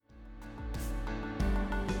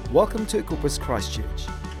Welcome to Equippers Christchurch.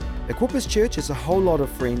 Equippers Church is a whole lot of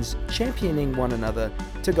friends championing one another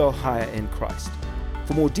to go higher in Christ.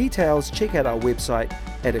 For more details, check out our website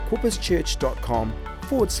at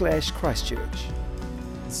equipperschurch.com/Christchurch.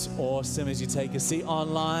 It's awesome as you take a seat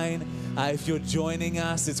online. If you're joining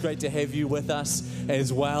us, it's great to have you with us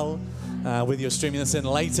as well. Whether you're streaming this in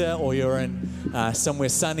later or you're in somewhere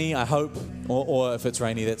sunny, I hope, or if it's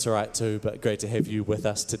rainy, that's all right too, but great to have you with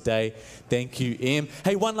us today. Thank you, Em.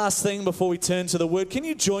 Hey, one last thing before we turn to the Word. Can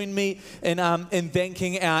you join me in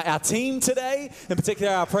thanking our team today, in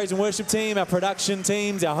particular our praise and worship team, our production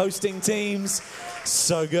teams, our hosting teams?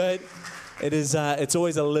 So good. It's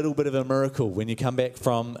always a little bit of a miracle when you come back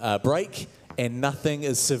from a break and nothing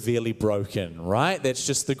is severely broken, right? That's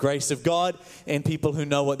just the grace of God and people who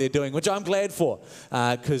know what they're doing, which I'm glad for,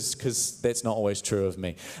 because that's not always true of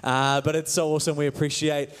me. But it's so awesome. We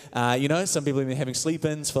appreciate, some people have been having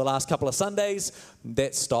sleep-ins for the last couple of Sundays.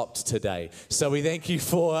 That stopped today. So we thank you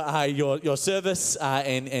for your service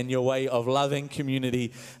and your way of loving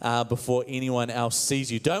community before anyone else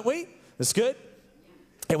sees you, don't we? That's good.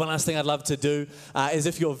 Hey, one last thing I'd love to do is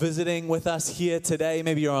if you're visiting with us here today,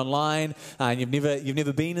 maybe you're online and you've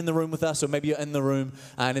never been in the room with us, or maybe you're in the room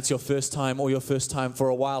and it's your first time or your first time for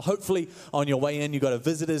a while. Hopefully on your way in you got a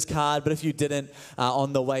visitor's card, but if you didn't,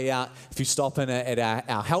 on the way out, if you stop in at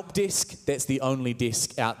our help desk, that's the only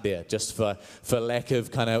desk out there, just for lack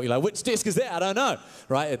of kind of, which desk is that? I don't know,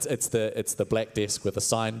 right? It's the black desk with a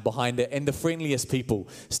sign behind it and the friendliest people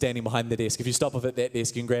standing behind the desk. If you stop off at that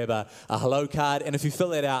desk, you can grab a hello card, and if you fill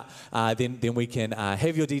that out, then we can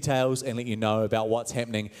have your details and let you know about what's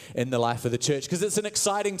happening in the life of the church, because it's an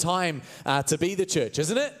exciting time to be the church,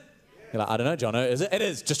 isn't it? You're like, I don't know, Jono, is it? It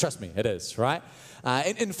is. Just trust me, it is, right?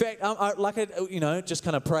 In fact, just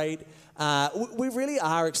kind of prayed. We really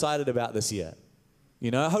are excited about this year.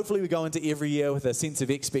 Hopefully we go into every year with a sense of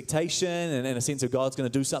expectation and a sense of God's going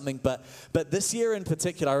to do something. But this year in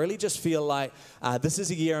particular, I really just feel like this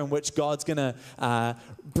is a year in which God's going to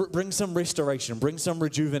bring some restoration, bring some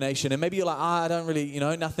rejuvenation. And maybe you're like, I don't really,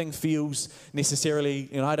 nothing feels necessarily,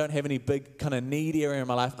 I don't have any big kind of need area in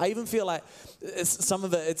my life. I even feel like some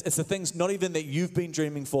of it's the things not even that you've been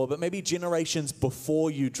dreaming for, but maybe generations before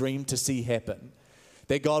you dreamed to see happen,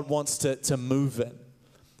 that God wants to move in.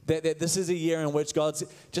 That this is a year in which God's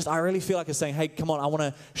I really feel like it's saying, hey, come on, I want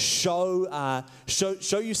to show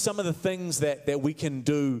you some of the things that we can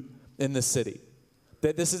do in the city.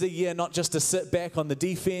 That this is a year not just to sit back on the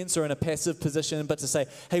defense or in a passive position, but to say,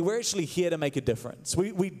 hey, we're actually here to make a difference.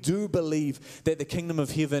 We do believe that the kingdom of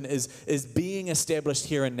heaven is being established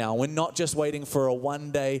here and now. We're not just waiting for a one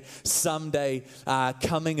day, someday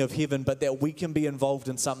coming of heaven, but that we can be involved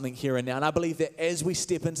in something here and now. And I believe that as we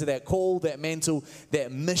step into that call, that mantle,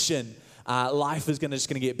 that mission, life is just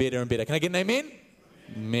going to get better and better. Can I get an amen?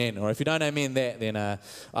 Amen. Or if you don't amen that, then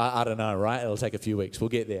I don't know, right? It'll take a few weeks. We'll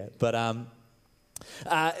get there. But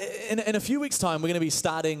in a few weeks' time, we're going to be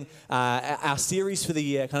starting our series for the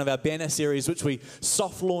year, kind of our banner series, which we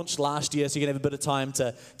soft launched last year, so you can have a bit of time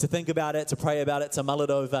to think about it, to pray about it, to mull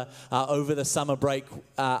it over the summer break.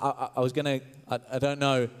 I don't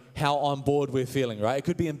know how on board we're feeling, right? It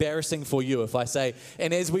could be embarrassing for you if I say,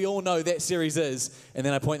 and as we all know, that series is, and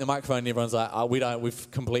then I point the microphone and everyone's like,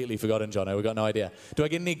 we've completely forgotten, Jono, we've got no idea. Do I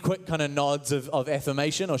get any quick kind of nods of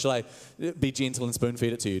affirmation, or shall I be gentle and spoon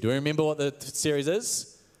feed it to you? Do we remember what the series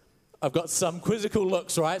is? I've got some quizzical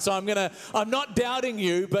looks, right? So I'm not doubting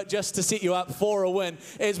you, but just to set you up for a win.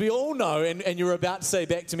 As we all know, and you're about to say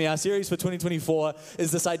back to me, our series for 2024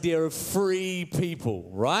 is this idea of free people,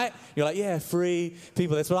 right? You're like, yeah, free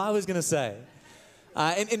people. That's what I was going to say.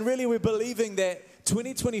 And really we're believing that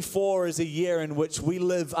 2024 is a year in which we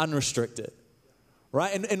live unrestricted.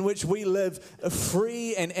 Right, in which we live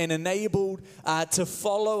free and enabled to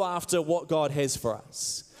follow after what God has for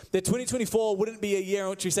us. That 2024 wouldn't be a year in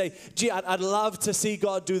which we say, gee, I'd love to see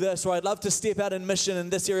God do this, or I'd love to step out in mission in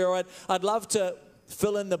this area, or I'd love to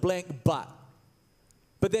fill in the blank, but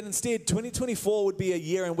then instead, 2024 would be a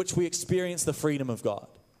year in which we experience the freedom of God,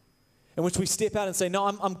 in which we step out and say, no,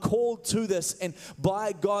 I'm called to this, and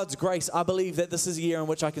by God's grace, I believe that this is a year in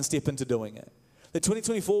which I can step into doing it. That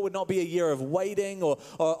 2024 would not be a year of waiting or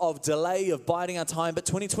of delay, of biding our time, but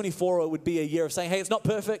 2024 would be a year of saying, hey, it's not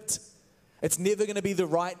perfect. It's never going to be the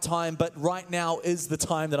right time, but right now is the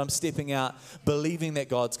time that I'm stepping out, believing that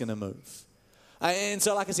God's going to move. And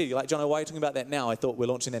so like I said, you're like, Jono, why are you talking about that now? I thought we're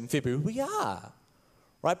launching that in February. We are,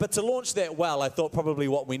 right? But to launch that well, I thought probably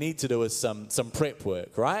what we need to do is some prep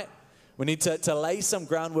work, right? We need to lay some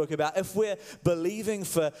groundwork about if we're believing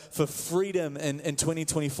for freedom in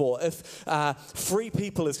 2024, if free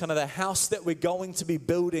people is kind of the house that we're going to be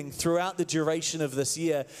building throughout the duration of this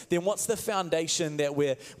year, then what's the foundation that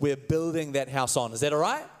we're building that house on? Is that all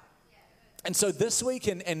right? And so this week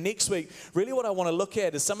and next week, really what I want to look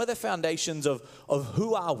at is some of the foundations of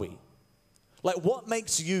who are we? Like, what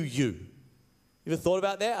makes you you? You ever thought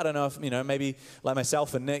about that? I don't know if, maybe like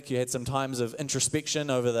myself and Nick, you had some times of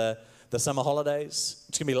introspection over the summer holidays.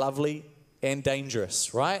 It's going to be lovely and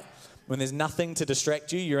dangerous, right? When there's nothing to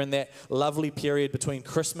distract you, you're in that lovely period between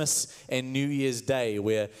Christmas and New Year's Day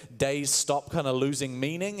where days stop kind of losing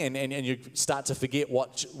meaning and you start to forget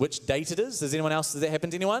which date it is. Does that happen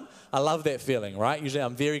to anyone? I love that feeling, right? Usually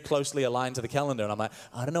I'm very closely aligned to the calendar and I'm like,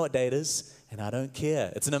 I don't know what day it is and I don't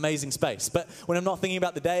care. It's an amazing space. But when I'm not thinking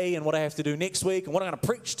about the day and what I have to do next week and what I'm going to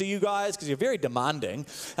preach to you guys, because you're very demanding,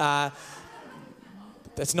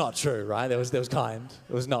 that's not true, right? That was kind.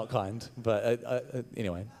 It was not kind. But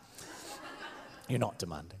anyway, you're not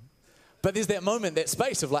demanding. But there's that moment, that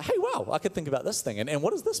space of like, hey, wow, I could think about this thing. And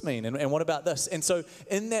what does this mean? And what about this? And so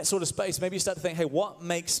in that sort of space, maybe you start to think, hey, what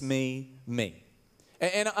makes me me?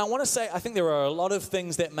 And I want to say, I think there are a lot of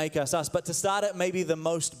things that make us us. But to start at maybe the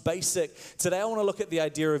most basic, today I want to look at the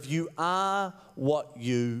idea of you are what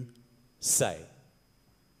you say.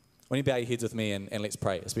 When you bow your heads with me and let's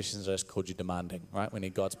pray, especially since I just called you demanding, right? We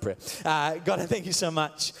need God's prayer. God, I thank you so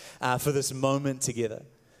much for this moment together.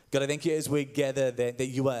 God, I thank you as we gather that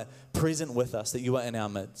you are present with us, that you are in our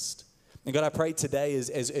midst. And God, I pray today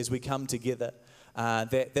as we come together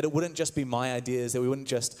that it wouldn't just be my ideas, that we wouldn't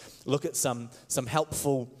just look at some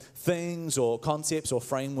helpful things or concepts or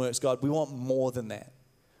frameworks. God, we want more than that.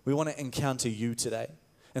 We want to encounter you today.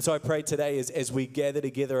 And so I pray today as we gather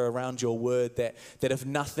together around your word that if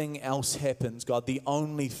nothing else happens, God, the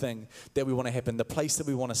only thing that we want to happen, the place that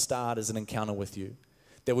we want to start is an encounter with you.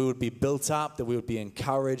 That we would be built up, that we would be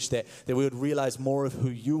encouraged, that we would realize more of who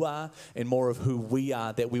you are and more of who we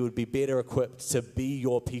are, that we would be better equipped to be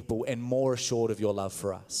your people and more assured of your love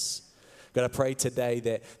for us. God, I pray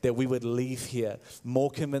today that we would leave here more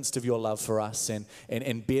convinced of your love for us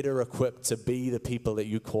and better equipped to be the people that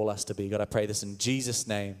you call us to be. God, I pray this in Jesus'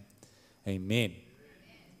 name. Amen.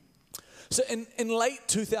 So in late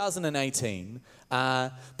 2018,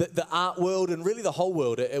 the art world and really the whole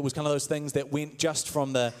world, it was kind of those things that went just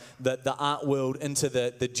from the art world into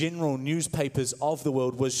the general newspapers of the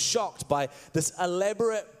world, was shocked by this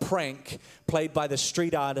elaborate prank played by the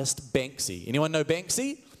street artist Banksy. Anyone know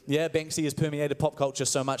Banksy? Yeah, Banksy has permeated pop culture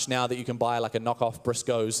so much now that you can buy like a knockoff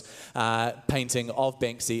Briscoe's painting of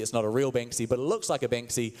Banksy. It's not a real Banksy, but it looks like a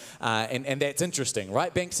Banksy, and that's interesting,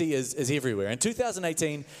 right? Banksy is everywhere. In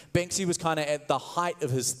 2018, Banksy was kind of at the height of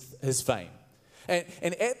his fame.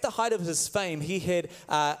 And at the height of his fame, he had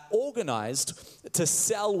organized to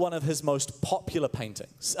sell one of his most popular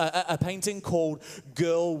paintings, a painting called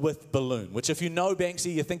Girl with Balloon, which if you know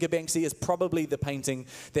Banksy, you think of Banksy, is probably the painting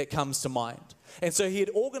that comes to mind. And so he had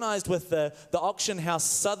organized with the auction house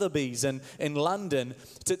Sotheby's in London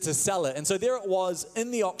to sell it. And so there it was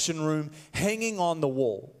in the auction room, hanging on the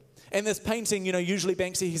wall. And this painting, usually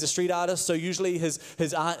Banksy, he's a street artist, so usually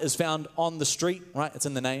his art is found on the street, right? It's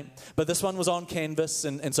in the name. But this one was on canvas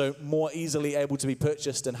and so more easily able to be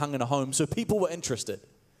purchased and hung in a home. So people were interested.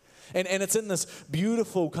 And it's in this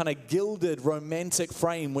beautiful kind of gilded romantic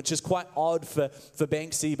frame, which is quite odd for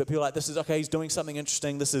Banksy, but people are like, this is okay, he's doing something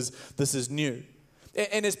interesting, this is new.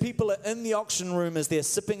 And as people are in the auction room, as they're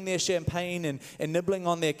sipping their champagne and nibbling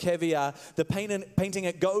on their caviar, the painting,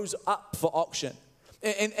 it goes up for auction.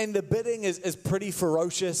 And the bidding is pretty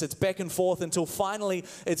ferocious. It's back and forth until finally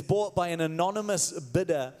it's bought by an anonymous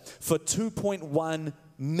bidder for $2.1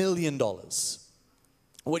 million,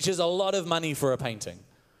 which is a lot of money for a painting,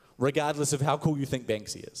 regardless of how cool you think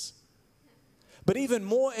Banksy is. But even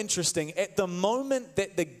more interesting, at the moment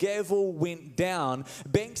that the gavel went down,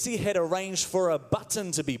 Banksy had arranged for a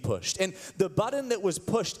button to be pushed. And the button that was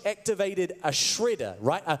pushed activated a shredder,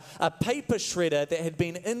 right? A paper shredder that had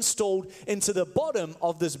been installed into the bottom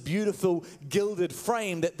of this beautiful gilded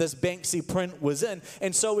frame that this Banksy print was in.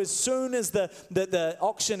 And so as soon as the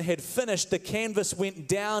auction had finished, the canvas went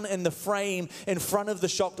down in the frame in front of the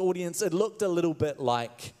shocked audience. It looked a little bit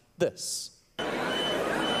like this.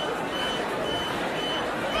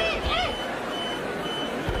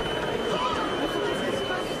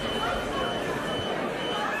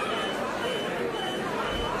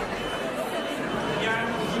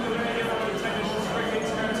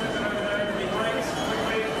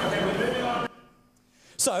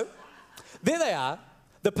 So, there they are.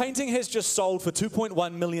 The painting has just sold for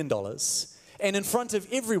 $2.1 million. And in front of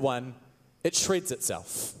everyone, it shreds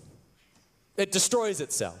itself. It destroys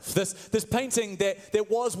itself. This painting that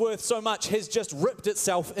was worth so much has just ripped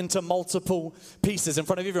itself into multiple pieces in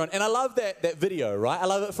front of everyone. And I love that video, right? I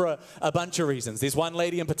love it for a bunch of reasons. There's one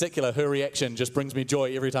lady in particular, her reaction just brings me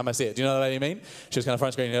joy every time I see it. Do you know what I mean? She's kind of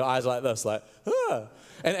front screen, her eyes like this, like, ah.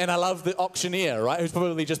 And I love the auctioneer, right? Who's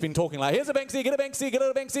probably just been talking like, here's a Banksy, get a Banksy, get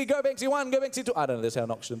a Banksy, go Banksy 1, go Banksy 2. I don't know, that's how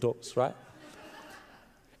an auction talks, right?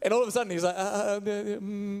 And all of a sudden, he's like,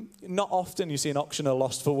 not often you see an auctioneer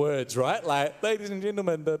lost for words, right? Like, ladies and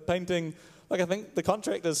gentlemen, the painting, like, I think the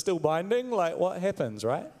contract is still binding. Like, what happens,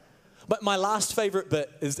 right? But my last favorite bit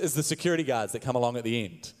is the security guards that come along at the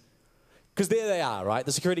end. Because there they are, right?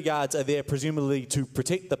 The security guards are there presumably to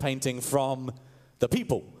protect the painting from the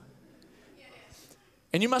people.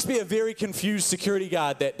 And you must be a very confused security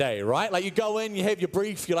guard that day, right? Like you go in, you have your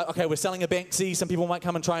brief, you're like, okay, we're selling a Banksy. Some people might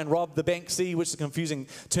come and try and rob the Banksy, which is a confusing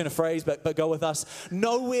turn of phrase, but go with us.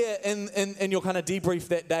 Nowhere in your kind of debrief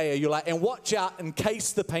that day are you like, and watch out in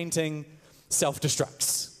case the painting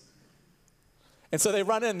self-destructs. And so they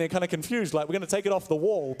run in, they're kind of confused, like we're going to take it off the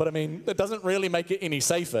wall, but I mean, it doesn't really make it any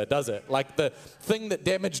safer, does it? Like the thing that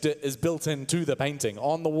damaged it is built into the painting.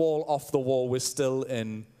 On the wall, off the wall, we're still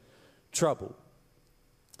in trouble.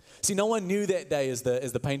 See, no one knew that day as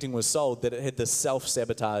the painting was sold that it had this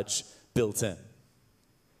self-sabotage built in.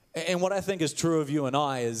 And what I think is true of you and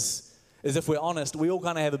I is if we're honest, we all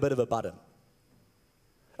kind of have a bit of a button.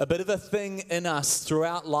 A bit of a thing in us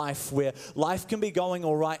throughout life where life can be going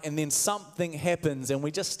all right and then something happens and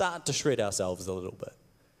we just start to shred ourselves a little bit.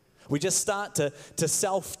 We just start to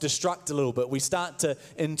self-destruct a little bit. We start to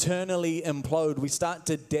internally implode. We start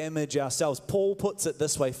to damage ourselves. Paul puts it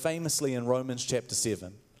this way famously in Romans chapter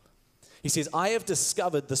 7. He says, I have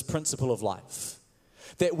discovered this principle of life,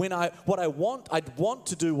 that when I'd want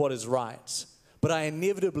to do what is right, but I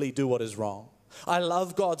inevitably do what is wrong. I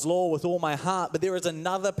love God's law with all my heart, but there is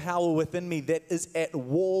another power within me that is at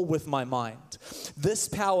war with my mind. This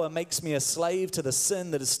power makes me a slave to the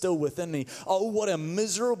sin that is still within me. Oh, what a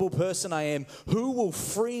miserable person I am. Who will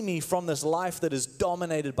free me from this life that is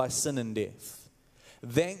dominated by sin and death?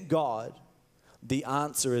 Thank God, the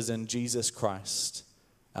answer is in Jesus Christ,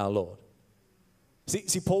 our Lord.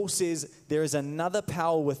 See, Paul says, there is another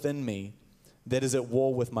power within me that is at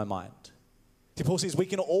war with my mind. See, Paul says, we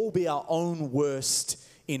can all be our own worst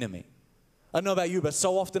enemy. I don't know about you, but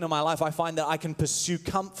so often in my life, I find that I can pursue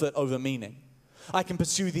comfort over meaning. I can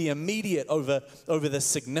pursue the immediate over the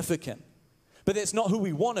significant. But that's not who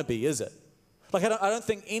we want to be, is it? Like, I don't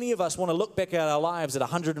think any of us want to look back at our lives at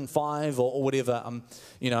 105 or whatever,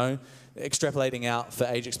 extrapolating out for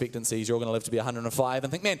age expectancies, you're all going to live to be 105,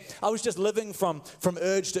 and think, man, I was just living from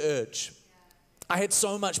urge to urge. I had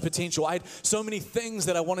so much potential. I had so many things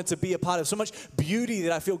that I wanted to be a part of, so much beauty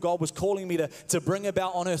that I feel God was calling me to bring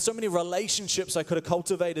about on earth, so many relationships I could have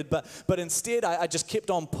cultivated, but instead I just kept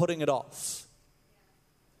on putting it off.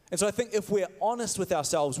 And so I think if we're honest with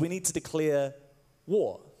ourselves, we need to declare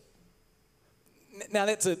war. Now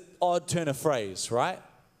that's an odd turn of phrase, right?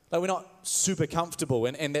 Like we're not super comfortable,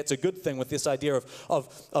 and that's a good thing with this idea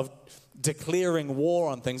of declaring war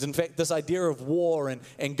on things. In fact, this idea of war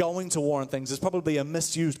and going to war on things is probably a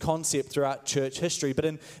misused concept throughout church history. But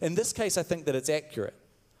in this case, I think that it's accurate.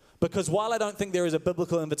 Because while I don't think there is a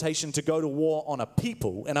biblical invitation to go to war on a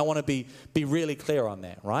people, and I want to be really clear on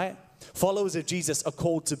that, right? Followers of Jesus are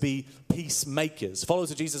called to be peacemakers. Followers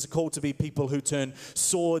of Jesus are called to be people who turn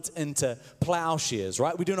swords into plowshares,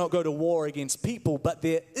 right? We do not go to war against people, but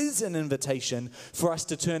there is an invitation for us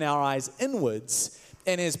to turn our eyes inwards,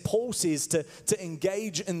 and as Paul says, to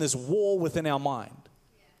engage in this war within our mind.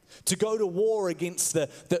 To go to war against the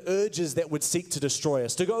urges that would seek to destroy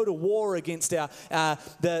us. To go to war against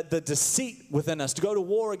the deceit within us. To go to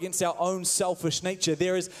war against our own selfish nature.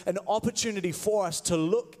 There is an opportunity for us to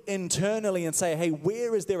look internally and say, hey,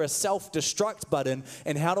 where is there a self-destruct button,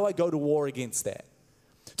 and how do I go to war against that?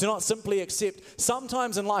 To not simply accept,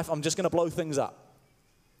 sometimes in life I'm just going to blow things up.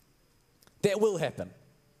 That will happen.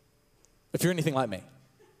 If you're anything like me.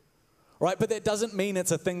 Right? But that doesn't mean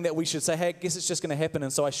it's a thing that we should say, hey, I guess it's just going to happen,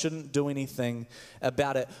 and so I shouldn't do anything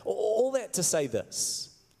about it. All that to say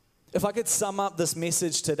this. If I could sum up this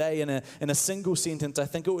message today in a single sentence, I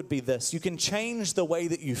think it would be this. You can change the way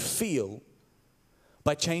that you feel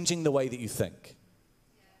by changing the way that you think.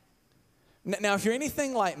 Now, if you're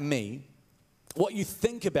anything like me, what you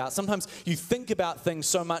think about, sometimes you think about things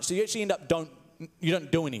so much that you actually end up you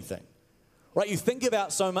don't do anything. Right, you think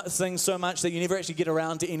about things so much that you never actually get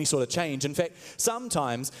around to any sort of change. In fact,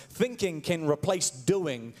 sometimes thinking can replace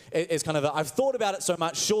doing as kind of I've thought about it so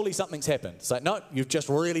much, surely something's happened. It's like, no, you've just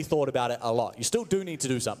really thought about it a lot. You still do need to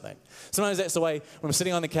do something. Sometimes that's the way when we're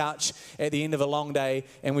sitting on the couch at the end of a long day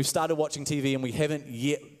and we've started watching TV and we haven't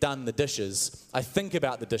yet done the dishes. I think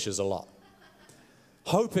about the dishes a lot,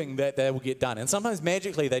 hoping that they will get done. And sometimes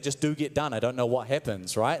magically they just do get done. I don't know what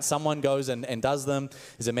happens, right? Someone goes and does them.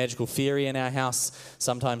 There's a magical fairy in our house.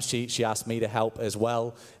 Sometimes she asks me to help as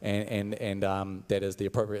well, and that is the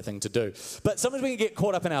appropriate thing to do. But sometimes we can get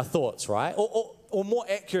caught up in our thoughts, right? Or more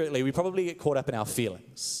accurately, we probably get caught up in our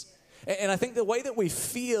feelings. And I think the way that we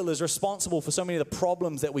feel is responsible for so many of the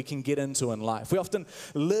problems that we can get into in life. We often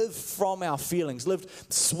live from our feelings, live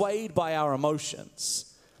swayed by our emotions.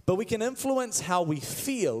 But we can influence how we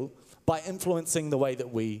feel by influencing the way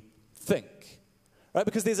that we think, right?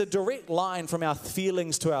 Because there's a direct line from our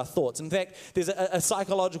feelings to our thoughts. In fact, there's a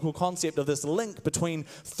psychological concept of this link between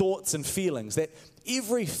thoughts and feelings, that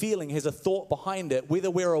every feeling has a thought behind it, whether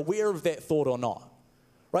we're aware of that thought or not.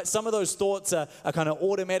 Right? Some of those thoughts are kind of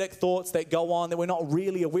automatic thoughts that go on that we're not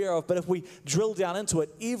really aware of, but if we drill down into it,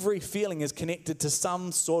 every feeling is connected to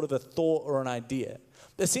some sort of a thought or an idea.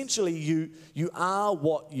 Essentially, you are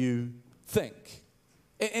what you think.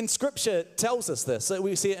 And Scripture tells us this. So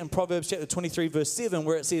we see it in Proverbs chapter 23, verse 7,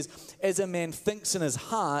 where it says, as a man thinks in his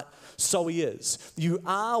heart, so he is. You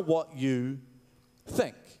are what you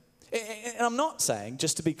think. And I'm not saying,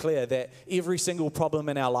 just to be clear, that every single problem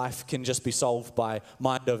in our life can just be solved by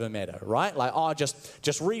mind over matter, right? Like, just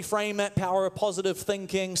reframe it, power of positive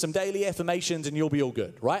thinking, some daily affirmations, and you'll be all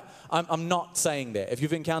good, right? I'm not saying that. If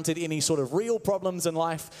you've encountered any sort of real problems in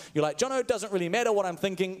life, you're like, Jono, it doesn't really matter what I'm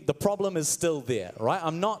thinking, the problem is still there, right?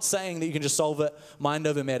 I'm not saying that you can just solve it mind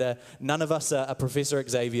over matter. None of us are Professor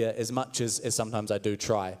Xavier as much as sometimes I do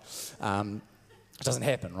try. It doesn't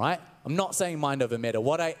happen, right? I'm not saying mind over matter.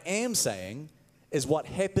 What I am saying is what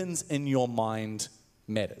happens in your mind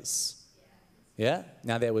matters. Yeah?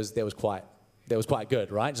 Now that was quite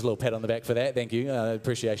good, right? Just a little pat on the back for that. Thank you.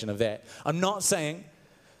 Appreciation of that. I'm not saying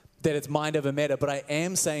that it's mind over matter, but I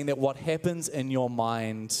am saying that what happens in your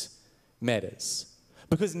mind matters.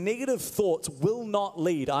 Because negative thoughts will not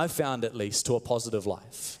lead, I've found at least, to a positive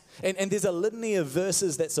life. And there's a litany of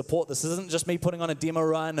verses that support this. This isn't just me putting on a demo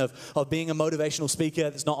run of being a motivational speaker.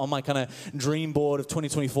 That's not on my kind of dream board of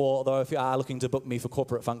 2024. Although if you are looking to book me for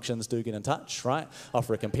corporate functions, do get in touch, right?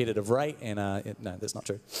 Offer a competitive rate. And no, that's not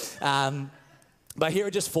true. But here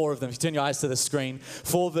are just 4 of them. If you turn your eyes to the screen,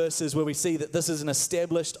 4 verses where we see that this is an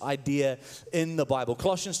established idea in the Bible.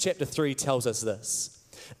 Colossians chapter 3 tells us this.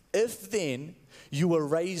 If then you were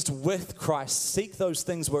raised with Christ, seek those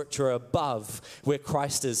things which are above, where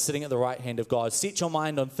Christ is, sitting at the right hand of God. Set your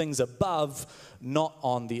mind on things above, not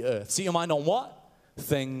on the earth. Set your mind on what?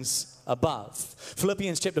 Things above.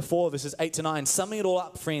 Philippians chapter 4, verses 8 to 9. Summing it all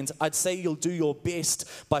up, friends, I'd say you'll do your best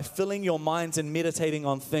by filling your minds and meditating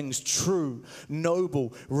on things true,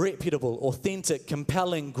 noble, reputable, authentic,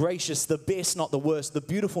 compelling, gracious, the best, not the worst, the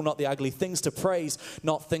beautiful, not the ugly, things to praise,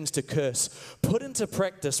 not things to curse. Put into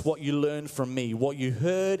practice what you learned from me, what you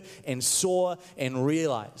heard and saw and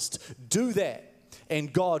realized. Do that,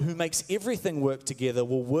 and God, who makes everything work together,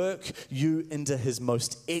 will work you into his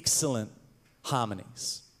most excellent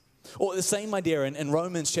harmonies. Or the same idea in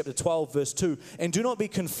Romans chapter 12, verse 2. And do not be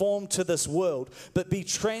conformed to this world, but be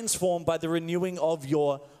transformed by the renewing of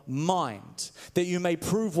your mind, that you may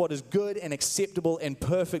prove what is good and acceptable and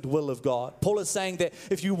perfect will of God. Paul is saying that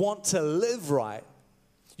if you want to live right,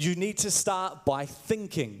 you need to start by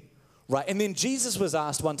thinking right. And then Jesus was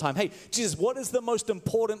asked one time, hey, Jesus, what is the most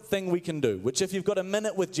important thing we can do? Which, if you've got a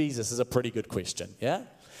minute with Jesus, is a pretty good question, yeah?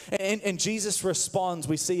 And Jesus responds,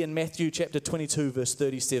 we see in Matthew chapter 22, verse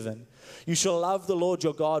 37. You shall love the Lord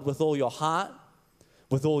your God with all your heart,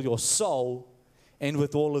 with all your soul, and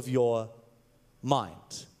with all of your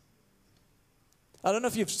mind. I don't know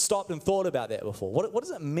if you've stopped and thought about that before. What does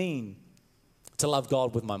it mean to love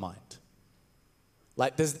God with my mind?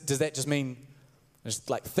 Like, does that just mean just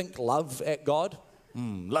like think love at God?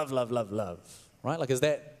 Love, love, love, love. Right? Like, is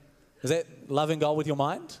that loving God with your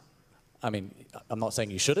mind? I mean, I'm not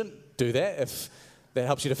saying you shouldn't do that. If that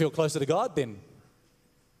helps you to feel closer to God, then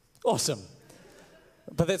awesome.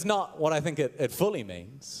 But that's not what I think it fully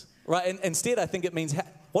means, right? And instead, I think it means,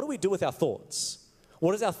 what do we do with our thoughts?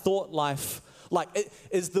 What is our thought life like?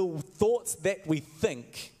 Is the thoughts that we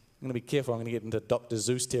think, I'm going to be careful, I'm going to get into Dr.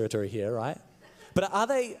 Zeus territory here, right? But are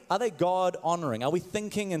they God-honoring? Are we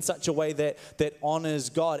thinking in such a way that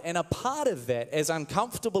honors God? And a part of that, as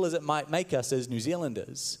uncomfortable as it might make us as New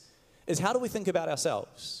Zealanders, is how do we think about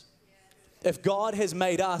ourselves? If God has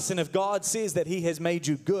made us, and if God says that he has made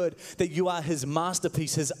you good, that you are his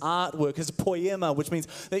masterpiece, his artwork, his poema, which means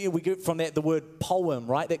that we get from that the word poem,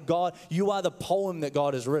 right? That God, you are the poem that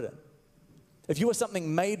God has written. If you are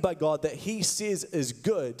something made by God that he says is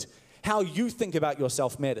good, how you think about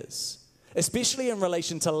yourself matters, especially in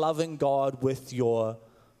relation to loving God with your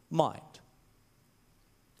mind.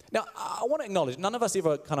 Now, I want to acknowledge, none of us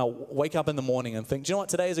ever kind of wake up in the morning and think, do you know what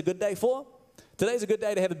today is a good day for? Today's a good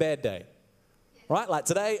day to have a bad day. Right? Like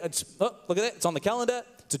today, look at that, it's on the calendar,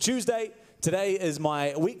 it's a Tuesday, today is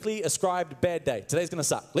my weekly ascribed bad day. Today's going to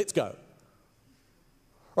suck, let's go.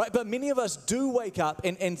 Right? But many of us do wake up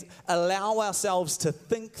and allow ourselves to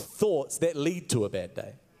think thoughts that lead to a bad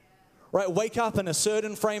day. Right? Wake up in a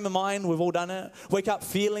certain frame of mind, we've all done it. Wake up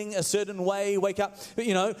feeling a certain way, wake up,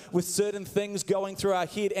 with certain things going through our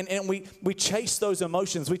head, and we chase those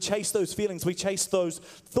emotions, we chase those feelings, we chase those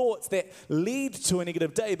thoughts that lead to a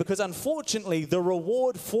negative day, because unfortunately, the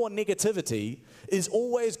reward for negativity is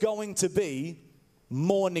always going to be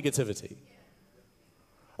more negativity.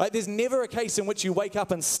 Right? There's never a case in which you wake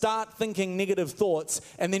up and start thinking negative thoughts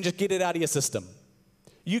and then just get it out of your system.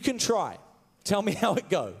 You can try. Tell me how it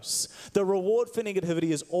goes. The reward for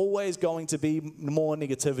negativity is always going to be more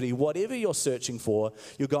negativity. Whatever you're searching for,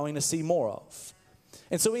 you're going to see more of.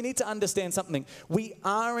 And so we need to understand something. We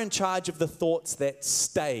are in charge of the thoughts that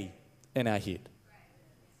stay in our head.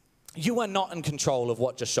 You are not in control of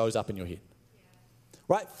what just shows up in your head.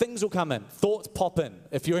 Right? Things will come in. Thoughts pop in.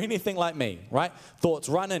 If you're anything like me, right? Thoughts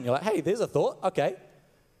run in. You're like, hey, there's a thought. Okay.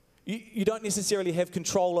 You don't necessarily have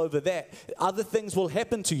control over that. Other things will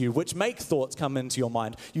happen to you which make thoughts come into your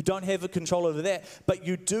mind. You don't have a control over that, but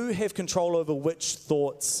you do have control over which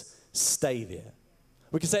thoughts stay there.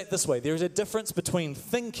 We can say it this way. There is a difference between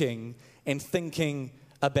thinking and thinking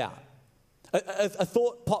about. A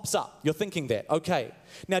thought pops up. You're thinking that. Okay.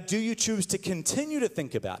 Now, do you choose to continue to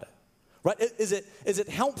think about it? Right? Is it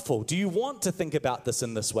helpful? Do you want to think about this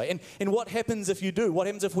in this way? And what happens if you do? What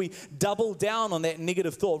happens if we double down on that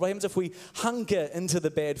negative thought? What happens if we hunker into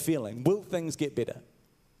the bad feeling? Will things get better?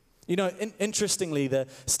 Interestingly, the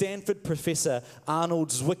Stanford professor Arnold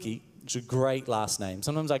Zwicky, which is a great last name.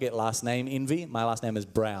 Sometimes I get last name envy. My last name is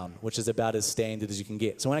Brown, which is about as standard as you can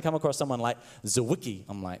get. So when I come across someone like Zwicky,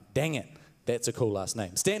 I'm like, dang it. That's a cool last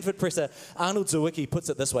name. Stanford professor Arnold Zwicky puts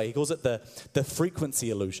it this way. He calls it the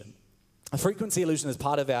frequency illusion. A frequency illusion is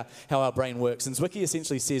part of how our brain works. And Zwicky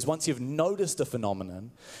essentially says once you've noticed a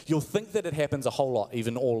phenomenon, you'll think that it happens a whole lot,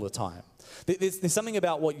 even all the time. There's something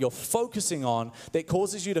about what you're focusing on that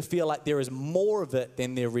causes you to feel like there is more of it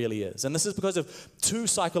than there really is. And this is because of two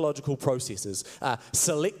psychological processes,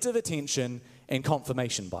 selective attention and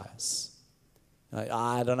confirmation bias.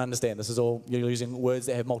 I don't understand. This is all, you're using words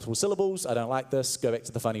that have multiple syllables. I don't like this. Go back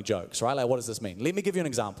to the funny jokes, right? Like, what does this mean? Let me give you an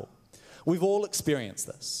example. We've all experienced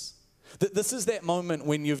this. This is that moment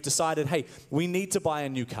when you've decided, hey, we need to buy a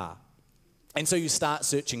new car. And so you start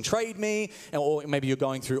searching Trade Me, or maybe you're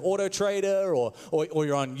going through Auto Trader, or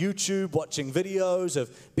you're on YouTube watching videos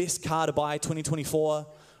of best car to buy 2024,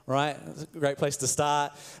 right? That's a great place to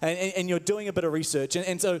start. And you're doing a bit of research,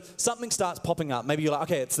 and so something starts popping up. Maybe you're like,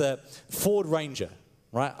 okay, it's the Ford Ranger,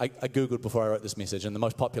 right? I Googled before I wrote this message, and the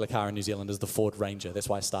most popular car in New Zealand is the Ford Ranger. That's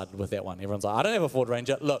why I started with that one. Everyone's like, I don't have a Ford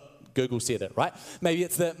Ranger. Look, Google said it, right? Maybe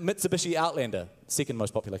it's the Mitsubishi Outlander, second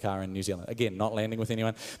most popular car in New Zealand. Again, not landing with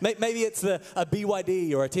anyone. Maybe it's a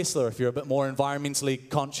BYD or a Tesla if you're a bit more environmentally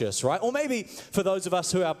conscious, right? Or maybe for those of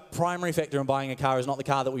us who our primary factor in buying a car is not the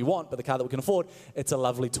car that we want, but the car that we can afford, it's a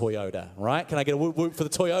lovely Toyota, right? Can I get a whoop whoop for the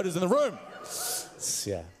Toyotas in the room?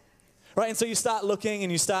 Yeah. Right, and so you start looking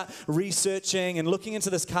and you start researching and looking into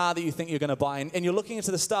this car that you think you're going to buy, and you're looking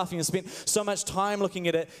into the stuff and you spend so much time looking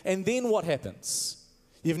at it, and then what happens?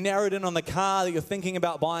 You've narrowed in on the car that you're thinking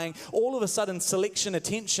about buying. All of a sudden, selection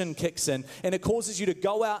attention kicks in, and it causes you to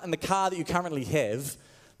go out in the car that you currently have,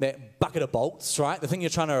 that bucket of bolts, right? The thing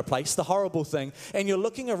you're trying to replace, the horrible thing. And you're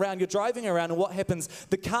looking around, you're driving around, and what happens?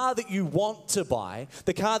 The car that you want to buy,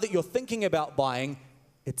 the car that you're thinking about buying,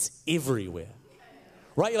 it's everywhere.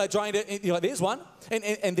 Right? You're like trying to, you're like, there's one,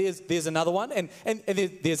 and there's another one, and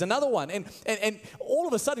there's another one. And all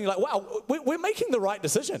of a sudden, you're like, wow, we're making the right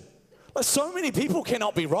decision. Like, so many people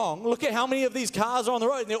cannot be wrong. Look at how many of these cars are on the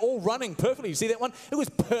road, and they're all running perfectly. You see that one? It was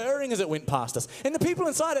purring as it went past us. And the people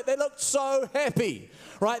inside it, they looked so happy.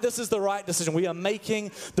 Right? This is the right decision. We are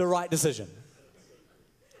making the right decision.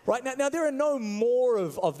 Right? Now there are no more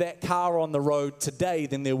of that car on the road today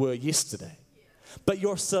than there were yesterday. But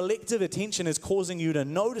your selective attention is causing you to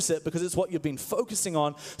notice it because it's what you've been focusing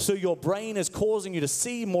on. So your brain is causing you to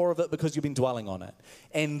see more of it because you've been dwelling on it.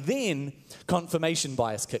 And then confirmation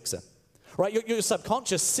bias kicks in. right? Your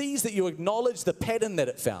subconscious sees that you acknowledge the pattern that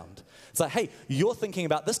it found. It's like, hey, you're thinking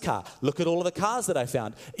about this car. Look at all of the cars that I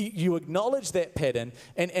found. You acknowledge that pattern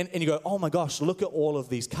and you go, oh my gosh, look at all of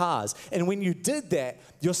these cars. And when you did that,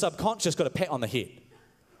 your subconscious got a pat on the head,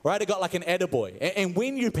 right? It got like an attaboy. And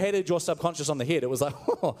when you patted your subconscious on the head, it was like,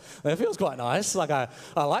 oh, that feels quite nice. Like, I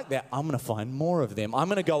like that. I'm going to find more of them. I'm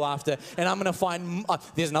going to go after, and I'm going to find,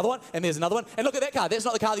 there's another one, and there's another one. And look at that car. That's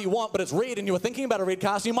not the car that you want, but it's red, and you were thinking about a red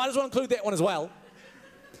car, so you might as well include that one as well.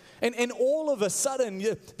 And all of a sudden,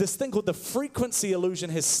 this thing called the frequency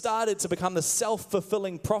illusion has started to become the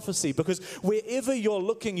self-fulfilling prophecy, because wherever you're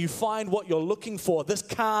looking, you find what you're looking for. This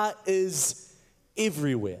car is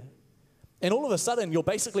everywhere. And all of a sudden, you're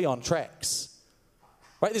basically on tracks,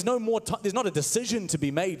 right? There's no more time. There's not a decision to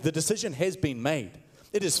be made. The decision has been made.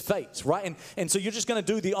 It is fate, right? And so you're just going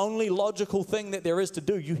to do the only logical thing that there is to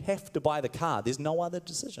do. You have to buy the car. There's no other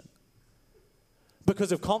decision.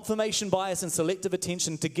 Because of confirmation bias and selective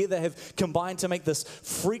attention together have combined to make this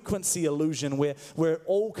frequency illusion where it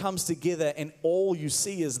all comes together and all you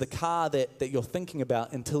see is the car that you're thinking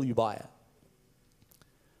about until you buy it.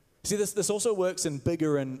 See, this also works in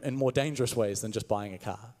bigger and more dangerous ways than just buying a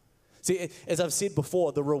car. See, as I've said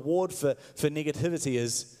before, the reward for negativity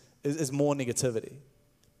is more negativity.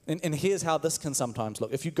 And here's how this can sometimes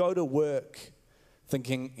look. If you go to work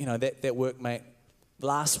thinking, that workmate,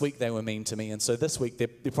 last week they were mean to me, and so this week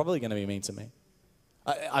they're probably going to be mean to me.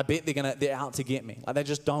 I bet they're out to get me. Like, they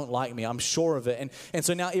just don't like me. I'm sure of it. And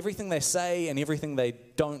so now everything they say and everything they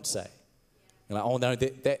don't say, you're like, oh no,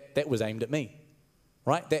 that was aimed at me,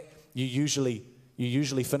 right? That you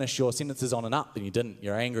usually finish your sentences on an up, and you didn't.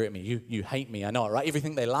 You're angry at me. You hate me. I know it, right?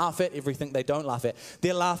 Everything they laugh at, everything they don't laugh at.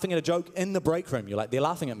 They're laughing at a joke in the break room. You're like, they're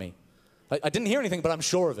laughing at me. I didn't hear anything, but I'm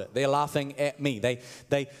sure of it. They're laughing at me.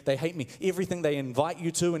 They hate me. Everything they invite you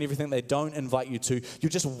to and everything they don't invite you to, you're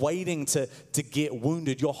just waiting to get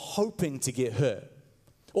wounded. You're hoping to get hurt.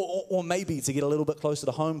 Or maybe to get a little bit closer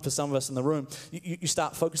to home for some of us in the room, you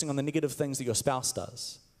start focusing on the negative things that your spouse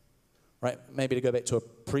does. Right? Maybe to go back to a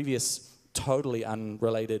previous totally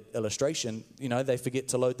unrelated illustration, they forget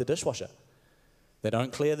to load the dishwasher. They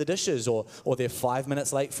don't clear the dishes, or they're 5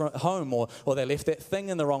 minutes late from home, or they left that thing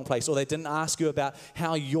in the wrong place, or they didn't ask you about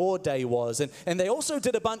how your day was. And they also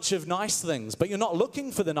did a bunch of nice things, but you're not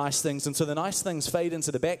looking for the nice things, and so the nice things fade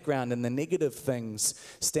into the background, and the negative things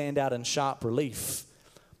stand out in sharp relief.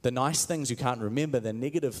 The nice things you can't remember, the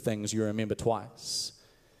negative things you remember twice.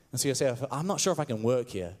 And so you say, I'm not sure if I can work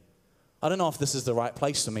here. I don't know if this is the right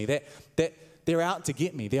place for me. They're out to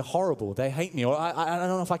get me. They're horrible. They hate me. Or I don't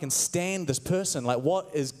know if I can stand this person. Like,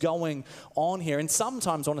 what is going on here? And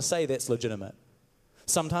sometimes I want to say that's legitimate.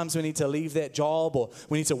 Sometimes we need to leave that job, or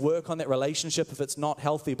we need to work on that relationship if it's not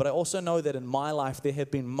healthy. But I also know that in my life there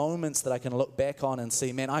have been moments that I can look back on and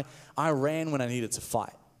see, man, I ran when I needed to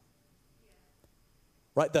fight.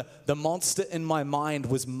 Right? The monster in my mind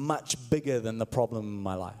was much bigger than the problem in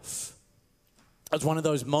my life. It's one of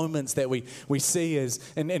those moments that we see as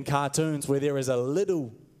in cartoons where there is a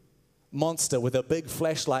little monster with a big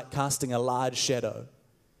flashlight casting a large shadow.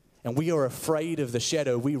 And we are afraid of the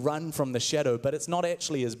shadow. We run from the shadow, but it's not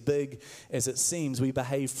actually as big as it seems. We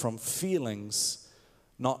behave from feelings,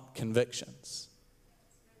 not convictions.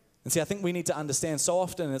 And see, I think we need to understand so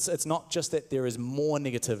often it's not just that there is more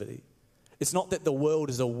negativity. It's not that the world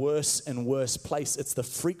is a worse and worse place. It's the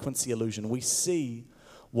frequency illusion. We see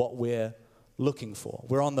what we're looking for.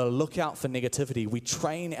 We're on the lookout for negativity. We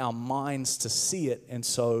train our minds to see it, and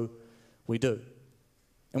so we do.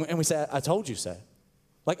 And we say, I told you so.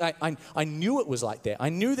 Like, I knew it was like that. I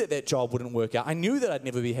knew that job wouldn't work out. I knew that I'd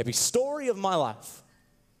never be happy. Story of my life.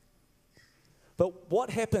 But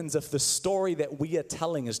what happens if the story that we are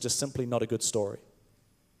telling is just simply not a good story?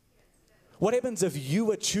 What happens if you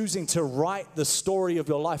are choosing to write the story of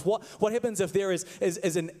your life? What happens if there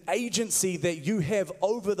is an agency that you have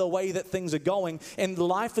over the way that things are going, and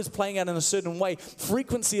life is playing out in a certain way?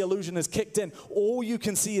 Frequency illusion is kicked in. All you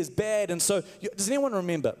can see is bad. And so, does anyone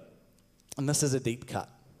remember, and this is a deep cut,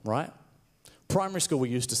 right? Primary school, we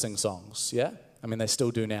used to sing songs, yeah? I mean, they still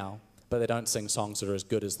do now, but they don't sing songs that are as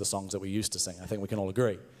good as the songs that we used to sing. I think we can all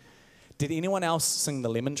agree. Did anyone else sing the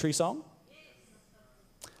Lemon Tree song?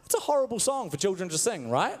 It's a horrible song for children to sing,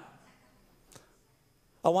 right?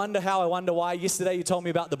 I wonder how, I wonder why. Yesterday you told me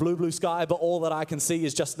about the blue, blue sky, but all that I can see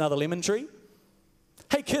is just another lemon tree.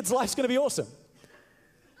 Hey kids, life's going to be awesome.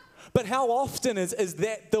 But how often is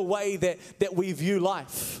that the way that we view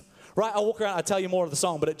life? Right? I walk around, I tell you more of the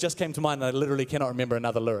song, but it just came to mind and I literally cannot remember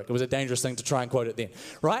another lyric. It was a dangerous thing to try and quote it then,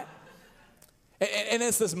 right? And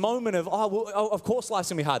it's this moment of, of course life's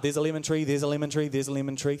going to be hard. There's a lemon tree, there's a lemon tree, there's a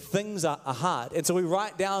lemon tree. Things are hard. And so we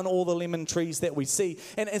write down all the lemon trees that we see.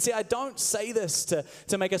 And see, I don't say this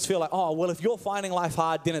to make us feel like, if you're finding life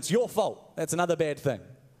hard, then it's your fault. That's another bad thing.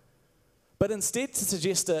 But instead to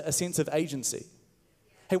suggest a sense of agency.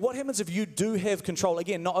 Hey, what happens if you do have control?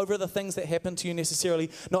 Again, not over the things that happen to you necessarily,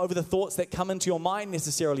 not over the thoughts that come into your mind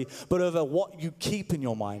necessarily, but over what you keep in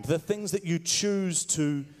your mind, the things that you choose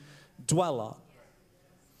to dwell on.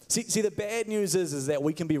 See, the bad news is that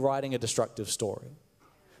we can be writing a destructive story.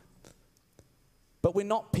 But we're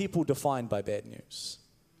not people defined by bad news.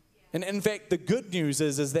 And in fact, the good news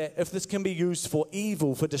is that if this can be used for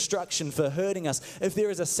evil, for destruction, for hurting us, if there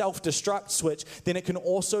is a self-destruct switch, then it can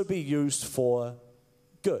also be used for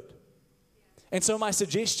good. And so my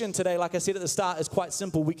suggestion today, like I said at the start, is quite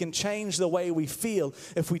simple. We can change the way we feel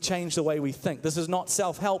if we change the way we think. This is not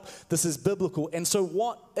self-help. This is biblical. And so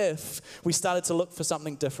what if we started to look for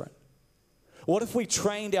something different? What if we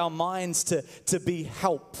trained our minds to be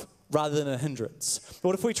help rather than a hindrance?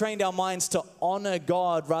 What if we trained our minds to honor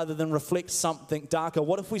God rather than reflect something darker?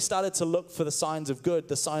 What if we started to look for the signs of good,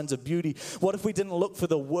 the signs of beauty? What if we didn't look for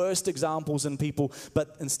the worst examples in people,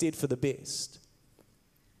 but instead for the best?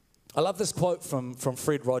 I love this quote from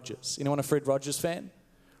Fred Rogers. Anyone a Fred Rogers fan?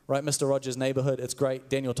 Right, Mr. Rogers' Neighborhood, it's great.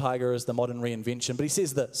 Daniel Tiger is the modern reinvention. But he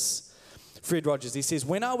says this, Fred Rogers, he says,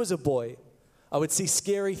 when I was a boy, I would see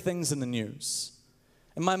scary things in the news.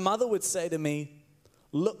 And my mother would say to me,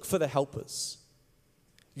 look for the helpers.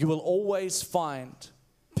 You will always find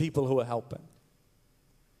people who are helping.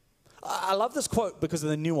 I love this quote because of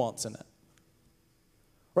the nuance in it.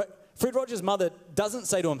 Right? Fred Rogers' mother doesn't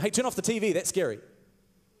say to him, hey, turn off the TV, that's scary.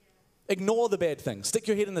 Ignore the bad things. Stick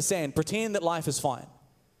your head in the sand. Pretend that life is fine.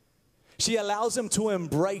 She allows him to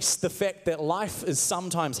embrace the fact that life is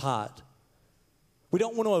sometimes hard. We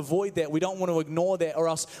don't want to avoid that. We don't want to ignore that, or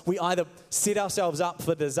else we either set ourselves up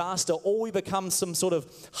for disaster or we become some sort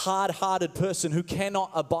of hard-hearted person who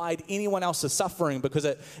cannot abide anyone else's suffering because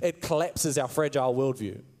it collapses our fragile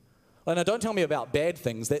worldview. And now don't tell me about bad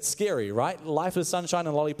things. That's scary, right? Life is sunshine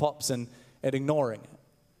and lollipops and ignoring it.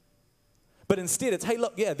 But instead it's, hey,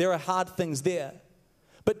 look, yeah, there are hard things there.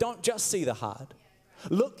 But don't just see the hard.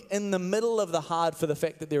 Look in the middle of the hard for the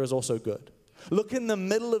fact that there is also good. Look in the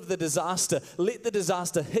middle of the disaster. Let the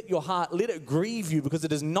disaster hit your heart. Let it grieve you because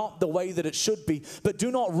it is not the way that it should be. But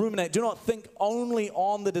do not ruminate. Do not think only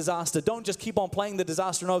on the disaster. Don't just keep on playing the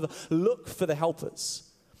disaster and over. Look for the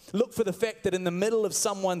helpers. Look for the fact that in the middle of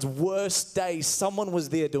someone's worst day, someone was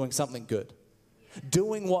there doing something good.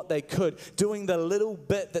 Doing what they could, doing the little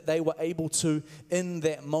bit that they were able to in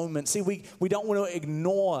that moment. See, we don't want to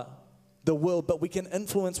ignore the world, but we can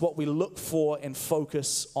influence what we look for and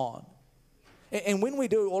focus on. And when we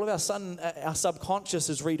do, all of a sudden, our subconscious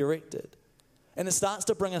is redirected. And it starts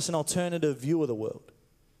to bring us an alternative view of the world.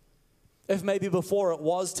 If maybe before it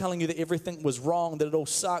was telling you that everything was wrong, that it all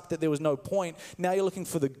sucked, that there was no point, now you're looking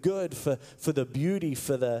for the good, for the beauty,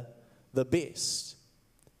 for the best.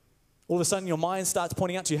 All of a sudden, your mind starts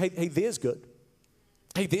pointing out to you, hey, there's good.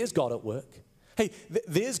 Hey, there's God at work. Hey,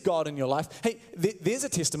 there's God in your life. Hey, there's a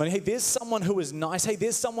testimony. Hey, there's someone who is nice. Hey,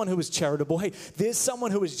 there's someone who is charitable. Hey, there's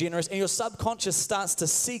someone who is generous. And your subconscious starts to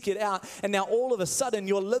seek it out. And now all of a sudden,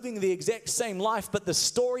 you're living the exact same life, but the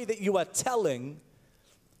story that you are telling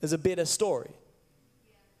is a better story.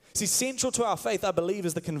 See, central to our faith, I believe,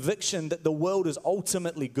 is the conviction that the world is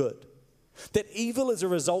ultimately good. That evil is a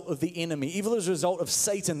result of the enemy. Evil is a result of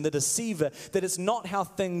Satan, the deceiver, that it's not how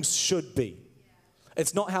things should be.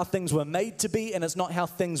 It's not how things were made to be, and it's not how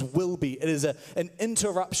things will be. It is an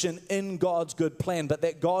interruption in God's good plan, but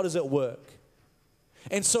that God is at work.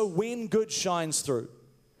 And so when good shines through,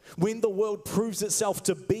 when the world proves itself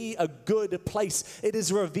to be a good place, it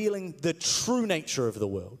is revealing the true nature of the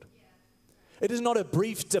world. It is not a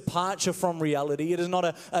brief departure from reality. It is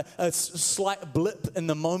not a slight blip in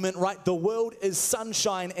the moment, right? The world is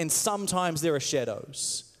sunshine and sometimes there are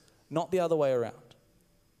shadows, not the other way around.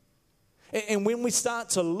 And when we start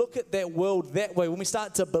to look at that world that way, when we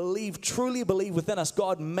start to believe, truly believe within us,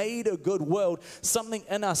 God made a good world, something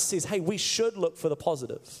in us says, hey, we should look for the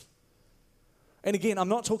positive. And again, I'm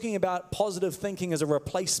not talking about positive thinking as a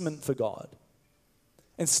replacement for God.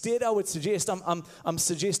 Instead, I would suggest, I'm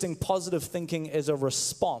suggesting positive thinking as a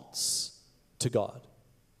response to God.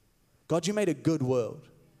 God, you made a good world.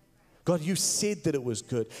 God, you said that it was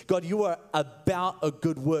good. God, you are about a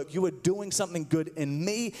good work. You are doing something good in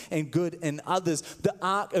me and good in others. The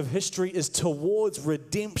arc of history is towards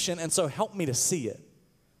redemption, and so help me to see it.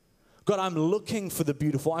 God, I'm looking for the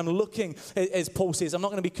beautiful. I'm looking, as Paul says, I'm not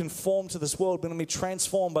going to be conformed to this world, but I'm going to be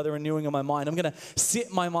transformed by the renewing of my mind. I'm going to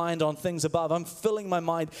set my mind on things above. I'm filling my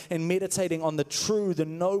mind and meditating on the true, the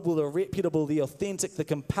noble, the reputable, the authentic, the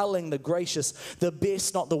compelling, the gracious, the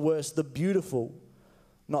best, not the worst, the beautiful,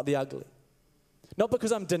 not the ugly. Not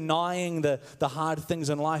because I'm denying the hard things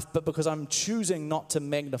in life, but because I'm choosing not to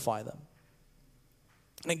magnify them.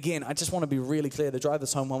 And again, I just want to be really clear to drive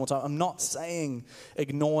this home one more time. I'm not saying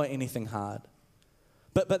ignore anything hard.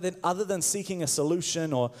 But then other than seeking a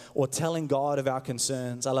solution or telling God of our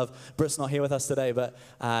concerns, I love, Britt's not here with us today, but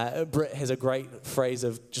Britt has a great phrase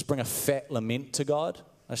of just bring a fat lament to God.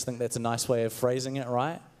 I just think that's a nice way of phrasing it,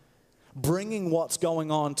 right? Bringing what's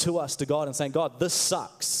going on to us to God and saying, God, this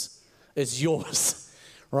sucks. It's yours,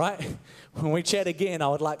 right? When we chat again, I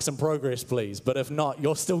would like some progress, please. But if not,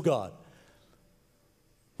 you're still God.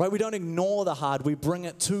 Right? We don't ignore the hard, we bring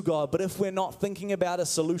it to God. But if we're not thinking about a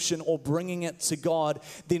solution or bringing it to God,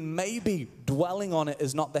 then maybe dwelling on it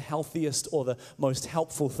is not the healthiest or the most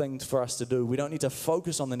helpful thing for us to do. We don't need to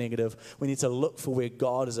focus on the negative. We need to look for where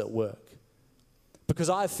God is at work. Because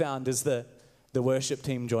I've found as the worship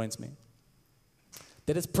team joins me,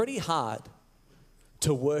 that it's pretty hard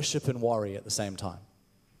to worship and worry at the same time.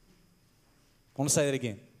 I want to say that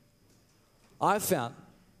again. I've found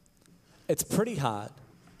it's pretty hard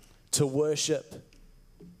to worship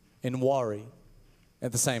and worry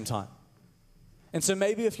at the same time. And so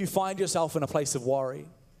maybe if you find yourself in a place of worry,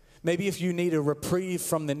 maybe if you need a reprieve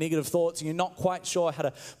from the negative thoughts and you're not quite sure how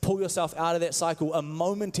to pull yourself out of that cycle, a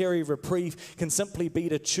momentary reprieve can simply be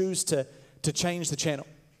to choose to change the channel.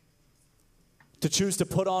 To choose to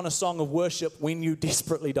put on a song of worship when you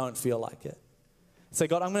desperately don't feel like it. Say,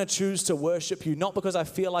 God, I'm going to choose to worship you, not because I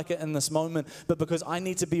feel like it in this moment, but because I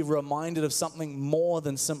need to be reminded of something more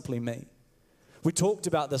than simply me. We talked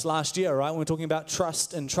about this last year, right? When we were talking about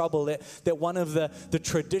trust in trouble, that one of the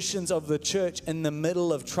traditions of the church in the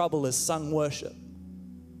middle of trouble is sung worship.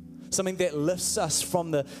 Something that lifts us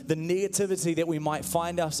from the negativity that we might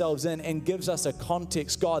find ourselves in and gives us a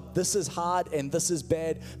context. God, this is hard and this is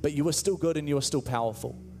bad, but you are still good and you are still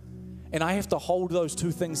powerful. And I have to hold those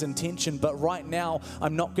two things in tension. But right now,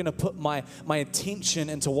 I'm not going to put my attention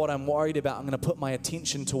into what I'm worried about. I'm going to put my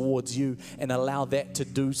attention towards you and allow that to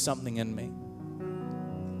do something in me.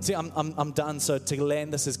 See, I'm done. So to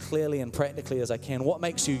land this as clearly and practically as I can, what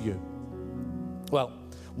makes you you? Well,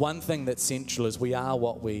 one thing that's central is we are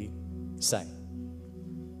what we say.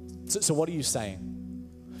 So what are you saying?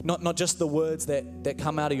 Not just the words that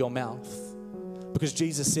come out of your mouth. Because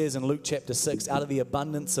Jesus says in Luke chapter 6, out of the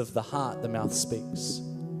abundance of the heart, the mouth speaks.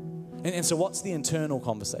 And so what's the internal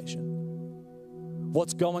conversation?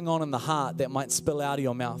 What's going on in the heart that might spill out of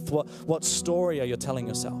your mouth? What story are you telling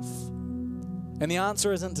yourself? And the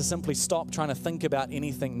answer isn't to simply stop trying to think about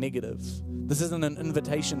anything negative. This isn't an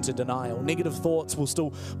invitation to denial. Negative thoughts will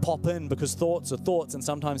still pop in because thoughts are thoughts and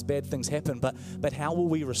sometimes bad things happen. But how will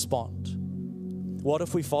we respond? What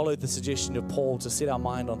if we followed the suggestion of Paul to set our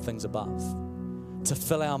mind on things above? To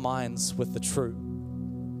fill our minds with the true,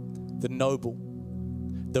 the noble,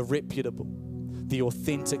 the reputable, the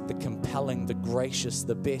authentic, the compelling, the gracious,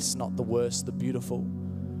 the best, not the worst, the beautiful,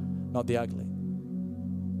 not the ugly.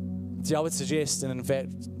 See, I would suggest, and in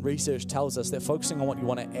fact, research tells us that focusing on what you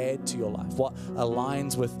want to add to your life, what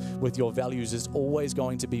aligns with your values is always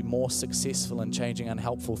going to be more successful in changing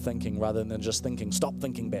unhelpful thinking rather than just thinking, stop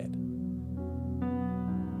thinking bad.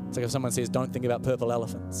 It's like if someone says, don't think about purple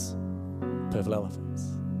elephants. Purple elephants.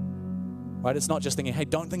 Right? It's not just thinking, hey,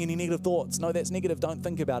 don't think any negative thoughts. No, that's negative. Don't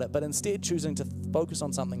think about it. But instead choosing to focus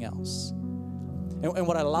on something else. And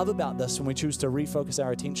what I love about this when we choose to refocus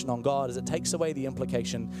our attention on God is it takes away the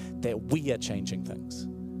implication that we are changing things.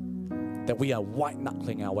 That we are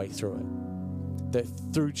white-knuckling our way through it.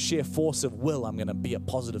 That through sheer force of will, I'm going to be a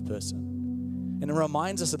positive person. And it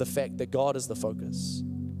reminds us of the fact that God is the focus.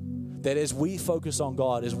 That as we focus on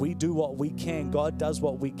God, as we do what we can, God does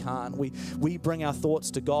what we can't. We bring our thoughts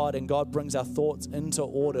to God and God brings our thoughts into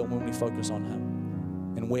order when we focus on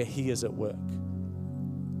Him and where He is at work.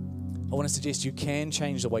 I want to suggest you can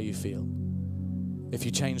change the way you feel if you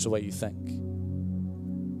change the way you think.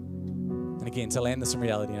 And again, to land this in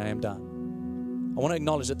reality, and I am done, I want to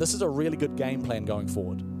acknowledge that this is a really good game plan going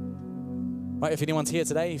forward. Right? If anyone's here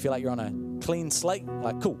today, you feel like you're on a clean slate,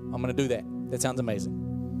 like, cool, I'm going to do that. That sounds amazing.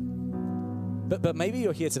 But maybe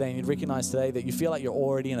you're here today and you'd recognize today that you feel like you're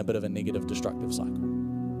already in a bit of a negative, destructive cycle.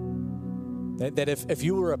 That if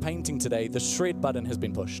you were a painting today, the shred button has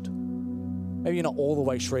been pushed. Maybe you're not all the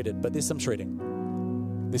way shredded, but there's some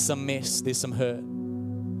shredding. There's some mess, there's some hurt.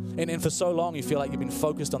 And for so long, you feel like you've been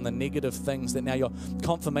focused on the negative things that now your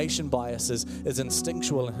confirmation bias is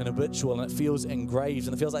instinctual and habitual, and it feels engraved,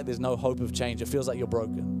 and it feels like there's no hope of change. It feels like you're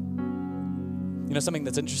broken. You know, something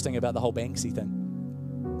that's interesting about the whole Banksy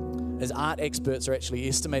thing is art experts are actually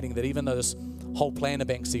estimating that even though this whole plan of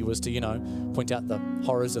Banksy was to, point out the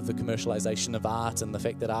horrors of the commercialization of art and the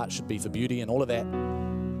fact that art should be for beauty and all of that,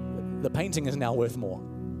 the painting is now worth more.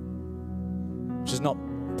 Which is not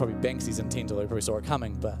probably Banksy's intent, although he probably saw it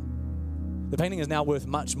coming, but the painting is now worth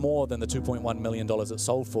much more than the $2.1 million it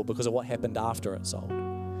sold for because of what happened after it sold.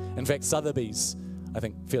 In fact, Sotheby's, I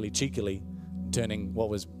think fairly cheekily, turning what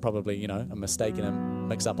was probably, a mistake and a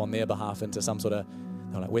mix-up on their behalf into some sort of,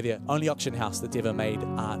 we're the only auction house that's ever made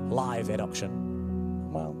art live at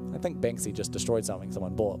auction. Well, I think Banksy just destroyed something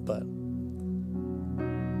someone bought, but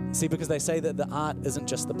see, because they say that the art isn't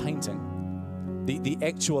just the painting. The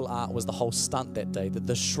actual art was the whole stunt that day, that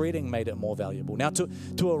the shredding made it more valuable. Now,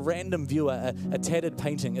 to a random viewer, a tattered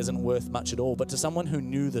painting isn't worth much at all, but to someone who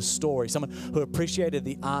knew the story, someone who appreciated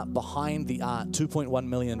the art behind the art, $2.1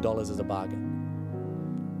 million is a bargain.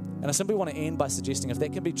 And I simply want to end by suggesting if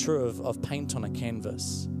that can be true of paint on a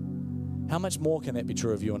canvas, how much more can that be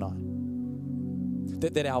true of you and I?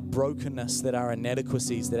 That our brokenness, that our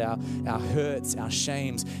inadequacies, that our hurts, our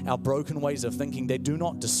shames, our broken ways of thinking, they do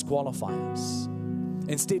not disqualify us.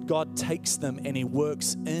 Instead, God takes them and He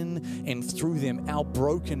works in and through them. Our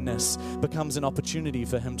brokenness becomes an opportunity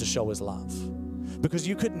for Him to show His love. Because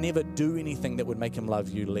you could never do anything that would make Him love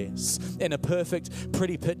you less. And a perfect,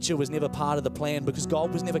 pretty picture was never part of the plan because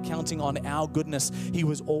God was never counting on our goodness. He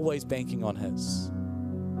was always banking on His.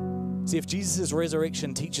 See, if Jesus'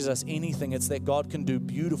 resurrection teaches us anything, it's that God can do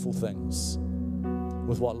beautiful things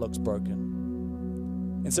with what looks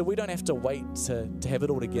broken. And so we don't have to wait to have it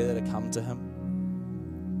all together to come to Him.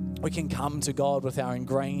 We can come to God with our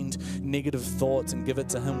ingrained negative thoughts and give it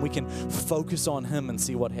to Him. We can focus on Him and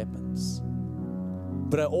see what happens.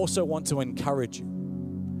 But I also want to encourage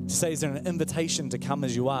you to say, is there an invitation to come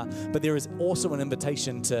as you are, but there is also an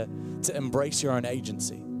invitation to embrace your own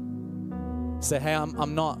agency. Say, hey,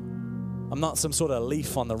 I'm not some sort of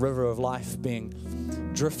leaf on the river of life being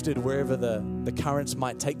drifted wherever the currents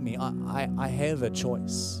might take me. I have a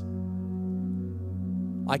choice.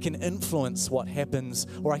 I can influence what happens,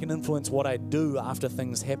 or I can influence what I do after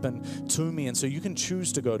things happen to me. And so you can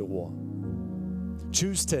choose to go to war.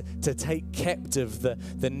 Choose to take captive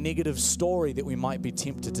the negative story that we might be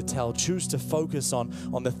tempted to tell. Choose to focus on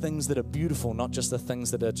the things that are beautiful, not just the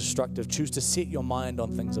things that are destructive. Choose to set your mind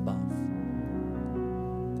on things above.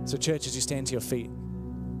 So church, as you stand to your feet,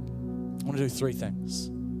 I want to do three things.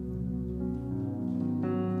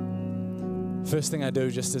 First thing I do,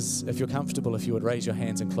 just as if you're comfortable, if you would raise your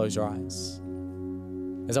hands and close your eyes,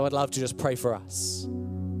 is I would love to just pray for us.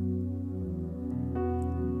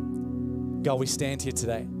 God, we stand here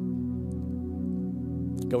today.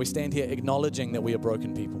 God, we stand here acknowledging that we are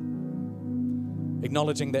broken people.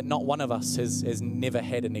 Acknowledging that not one of us has never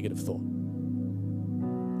had a negative thought.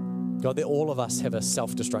 God, that all of us have a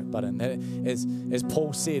self-destruct button. That as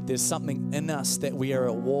Paul said, there's something in us that we are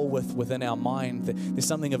at war with within our mind. That there's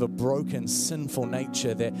something of a broken, sinful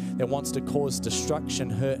nature that wants to cause destruction,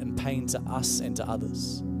 hurt, and pain to us and to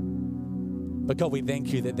others. But God, we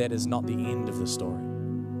thank you that that is not the end of the story.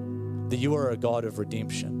 That you are a God of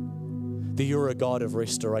redemption. That you are a God of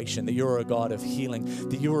restoration. That you are a God of healing.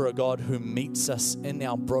 That you are a God who meets us in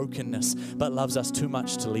our brokenness, but loves us too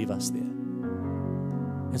much to leave us there.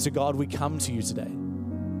 And so, God, we come to you today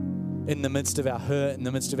in the midst of our hurt, in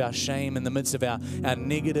the midst of our shame, in the midst of our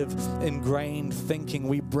negative, ingrained thinking.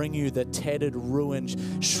 We bring you the tattered,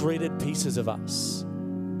 ruined, shredded pieces of us.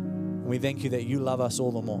 And we thank you that you love us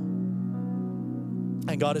all the more.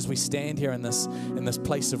 And God, as we stand here in this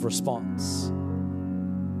place of response,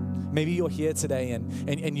 maybe you're here today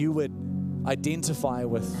and you would identify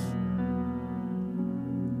with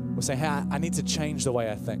say, hey, I need to change the way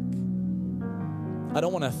I think. I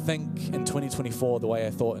don't want to think in 2024 the way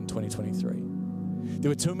I thought in 2023. There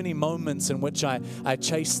were too many moments in which I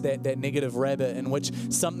chased that negative rabbit, in which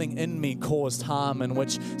something in me caused harm, in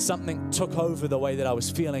which something took over the way that I was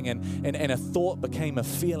feeling, and a thought became a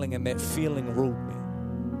feeling, and that feeling ruled me.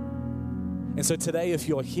 And so today, if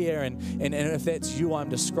you're here and if that's you I'm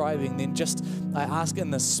describing, then just I ask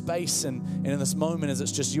in this space and in this moment as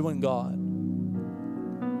it's just you and God.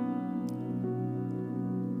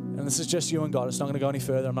 And this is just you and God. It's not going to go any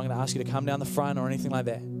further. I'm not going to ask you to come down the front or anything like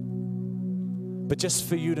that. But just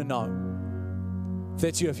for you to know, if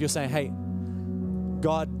that's you, if you're saying, hey,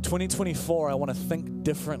 God, 2024, I want to think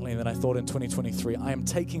differently than I thought in 2023. I am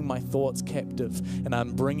taking my thoughts captive and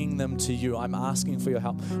I'm bringing them to you. I'm asking for your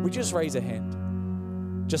help. Would you just raise a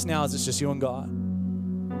hand? just now as it's just you and God,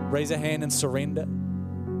 raise a hand in surrender.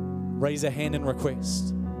 Raise a hand in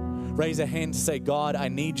request. Raise a hand to say, God, I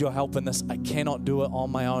need your help in this. I cannot do it on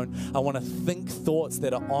my own. I want to think thoughts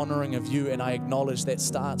that are honoring of you, and I acknowledge that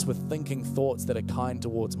starts with thinking thoughts that are kind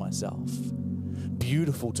towards myself,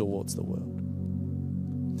 beautiful towards the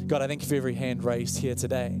world. God, I thank you for every hand raised here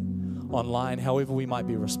today, online, however we might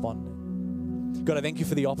be responding. God, I thank you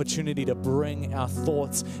for the opportunity to bring our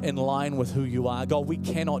thoughts in line with who you are. God, we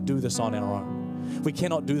cannot do this on our own. We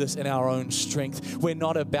cannot do this in our own strength. We're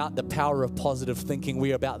not about the power of positive thinking.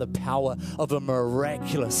 We are about the power of a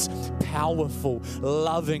miraculous, powerful,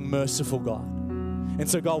 loving, merciful God. And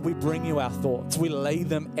so, God, we bring you our thoughts. We lay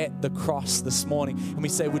them at the cross this morning, and we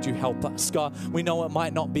say, would you help us? God, we know it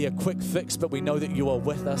might not be a quick fix, but we know that you are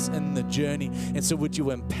with us in the journey. And so would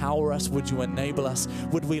you empower us? Would you enable us?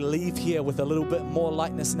 Would we leave here with a little bit more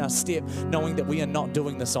lightness in our step, knowing that we are not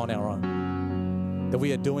doing this on our own, that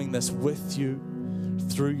we are doing this with you,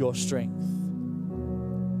 through your strength.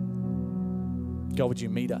 God, would you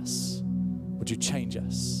meet us? Would you change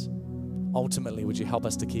us? Ultimately, would you help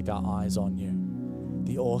us to keep our eyes on you,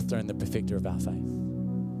 the author and the perfecter of our faith?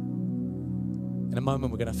 In a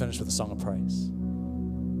moment, we're going to finish with a song of praise.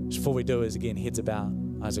 Just before we do is, again, heads are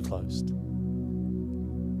bowed, eyes are closed.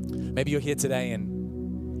 Maybe you're here today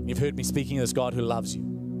and you've heard me speaking of this God who loves you.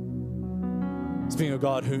 Speaking of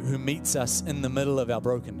God who meets us in the middle of our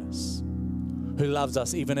brokenness, who loves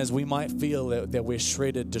us even as we might feel that we're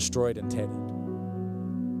shredded, destroyed, and tattered.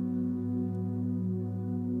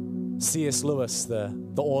 C.S. Lewis, the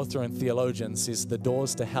author and theologian, says the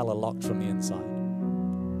doors to hell are locked from the inside.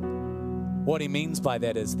 What he means by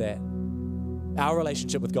that is that our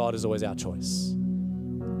relationship with God is always our choice.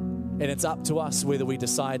 And it's up to us whether we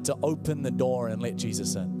decide to open the door and let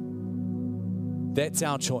Jesus in. That's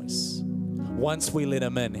our choice. Once we let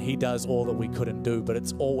him in, he does all that we couldn't do, but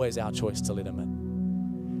it's always our choice to let him in.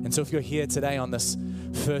 And so if you're here today on this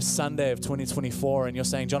first Sunday of 2024 and you're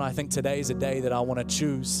saying, John, I think today is a day that I want to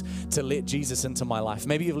choose to let Jesus into my life.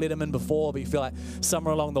 Maybe you've let him in before, but you feel like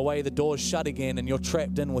somewhere along the way the door's shut again and you're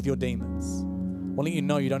trapped in with your demons. Well, let you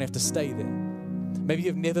know you don't have to stay there. Maybe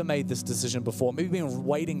you've never made this decision before. Maybe you've been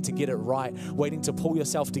waiting to get it right, waiting to pull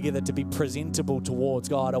yourself together to be presentable towards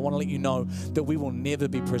God. I want to let you know that we will never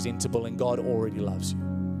be presentable and God already loves you.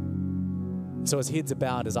 So as heads are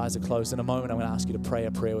bowed, as eyes are closed, in a moment I'm going to ask you to pray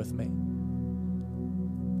a prayer with me.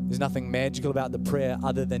 There's nothing magical about the prayer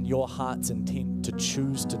other than your heart's intent to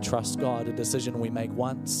choose to trust God, a decision we make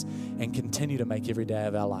once and continue to make every day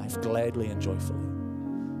of our life, gladly and joyfully.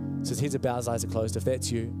 So as heads are bowed, as eyes are closed, if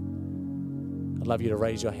that's you, I'd love you to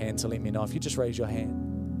raise your hand to let me know. If you just raise your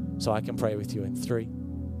hand so I can pray with you in 3,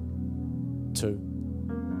 2,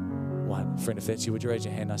 1. Friend, if that's you, would you raise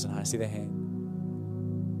your hand nice and high? See their hand.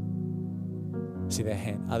 See their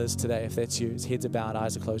hand. Others today, if that's you, as heads are bowed,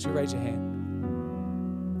 eyes are closed, you raise your hand.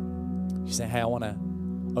 You say, hey, I want to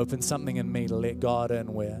open something in me to let God in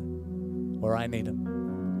where I need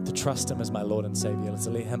him, to trust him as my Lord and Savior, to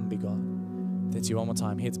let him be God. If that's you, one more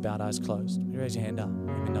time, heads bowed, eyes closed. You raise your hand up,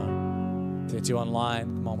 let me know. If that's you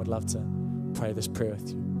online, come on, we'd love to pray this prayer with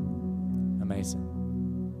you. Amazing.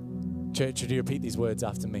 Church, would you repeat these words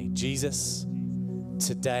after me? Jesus,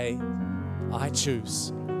 today I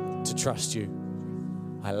choose to trust you.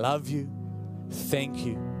 I love you. Thank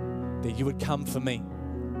you that you would come for me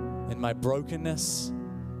in my brokenness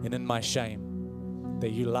and in my shame, that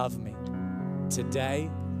you love me. Today,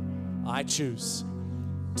 I choose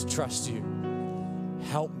to trust you.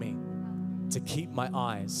 Help me to keep my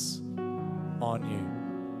eyes on you.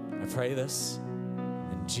 I pray this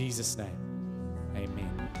in Jesus' name.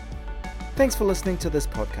 Amen. Thanks for listening to this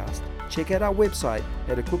podcast. Check out our website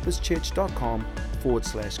at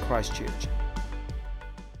equipuschurch.com/Christchurch.